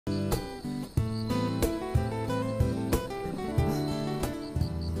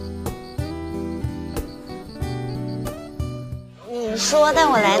说带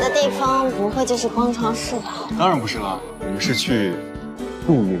我来的地方不会就是逛超市吧？当然不是了，我们是去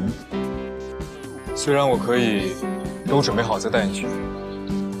露营。虽然我可以都准备好再带你去，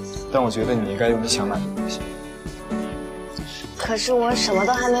但我觉得你应该有你想买的东西。可是我什么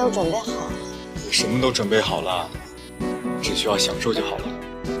都还没有准备好。我什么都准备好了，只需要享受就好了。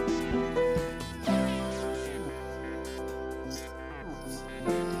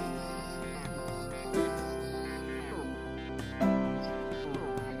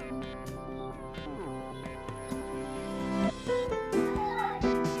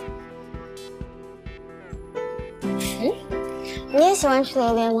你也喜欢吃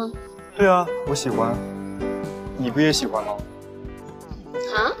榴莲吗？对啊，我喜欢。你不也喜欢吗？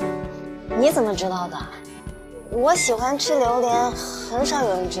啊？你怎么知道的？我喜欢吃榴莲，很少有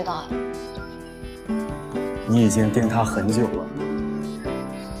人知道。你已经盯它很久了。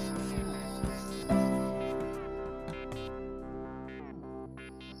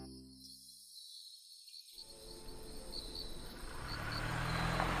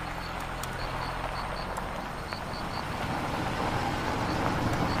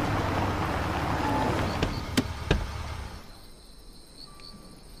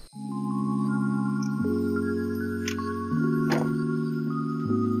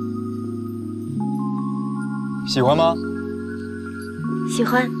喜欢吗？喜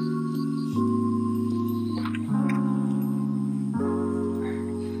欢。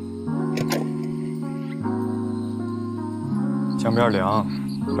江边凉，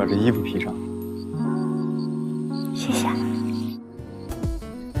把这衣服披上。谢谢。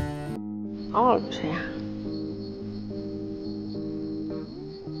好好吃呀。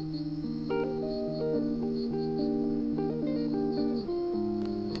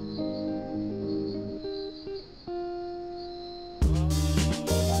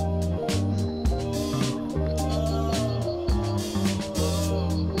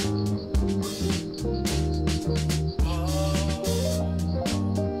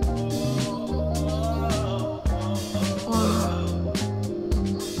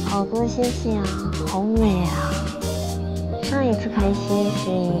好多星星啊，好美啊！上一次看星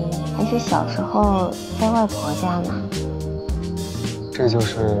星还是小时候在外婆家呢。这就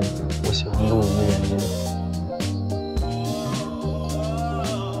是我喜欢露营的原因。